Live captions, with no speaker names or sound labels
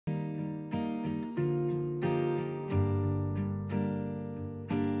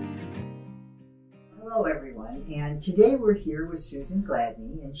hello everyone, and today we're here with Susan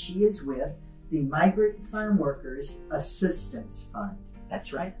Gladney, and she is with the Migrant Farmworkers Assistance Fund.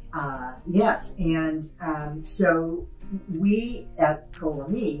 That's right. Yes, and so we at Kol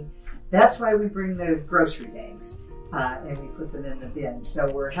Ami, that's why we bring the grocery bags and we put them in the bin. So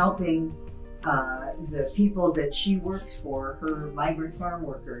we're helping the people that she works for, her migrant farm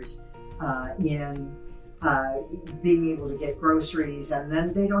workers, in being able to get groceries, and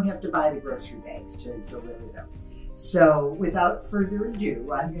then they don't have to buy the grocery bags to deliver them. So without further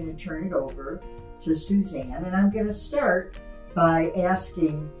ado, I'm going to turn it over to Suzanne, and I'm going to start by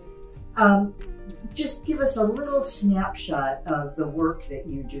asking, just give us a little snapshot of the work that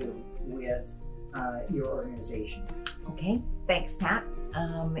you do with your organization. Okay, thanks, Pat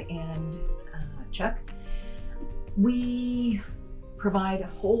and Chuck. We provide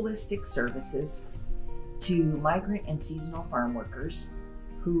holistic services to migrant and seasonal farm workers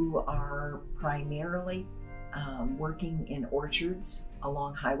who are primarily working in orchards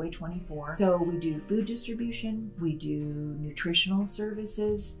along Highway 24. So we do food distribution, we do nutritional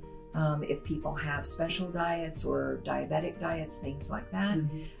services, if people have special diets or diabetic diets, things like that.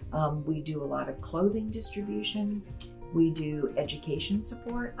 Mm-hmm. We do a lot of clothing distribution. We do education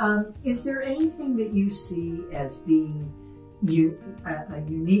support. Is there anything that you see as being a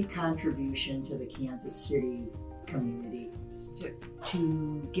unique contribution to the Kansas City community?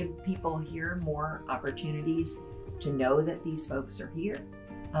 To give people here more opportunities to know that these folks are here.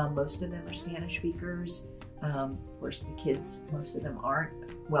 Most of them are Spanish speakers. Of course, the kids, most of them aren't.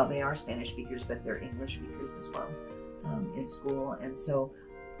 Well, they are Spanish speakers, but they're English speakers as well in school. And so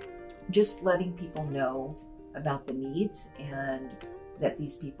just letting people know about the needs and that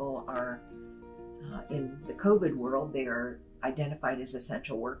these people are, in the COVID world, they are identified as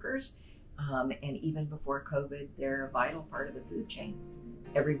essential workers. And even before COVID, they're a vital part of the food chain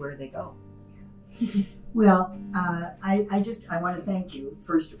everywhere they go. Well, I want to thank you,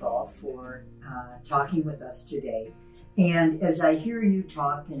 first of all, for talking with us today. And as I hear you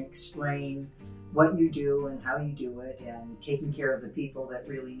talk and explain what you do and how you do it and taking care of the people that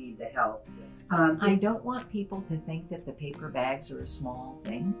really need the help. I don't want people to think that the paper bags are a small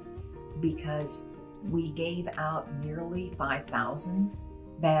thing, because we gave out nearly 5,000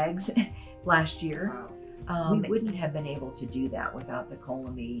 bags last year. Wow. We wouldn't have been able to do that without the Kol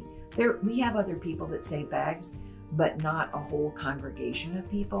Ami. We have other people that save bags, but not a whole congregation of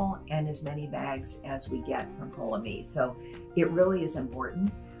people and as many bags as we get from Kol Ami. So it really is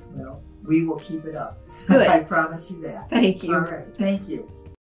important. Well, we will keep it up. Good. I promise you that. Thank you. All right. Thank you.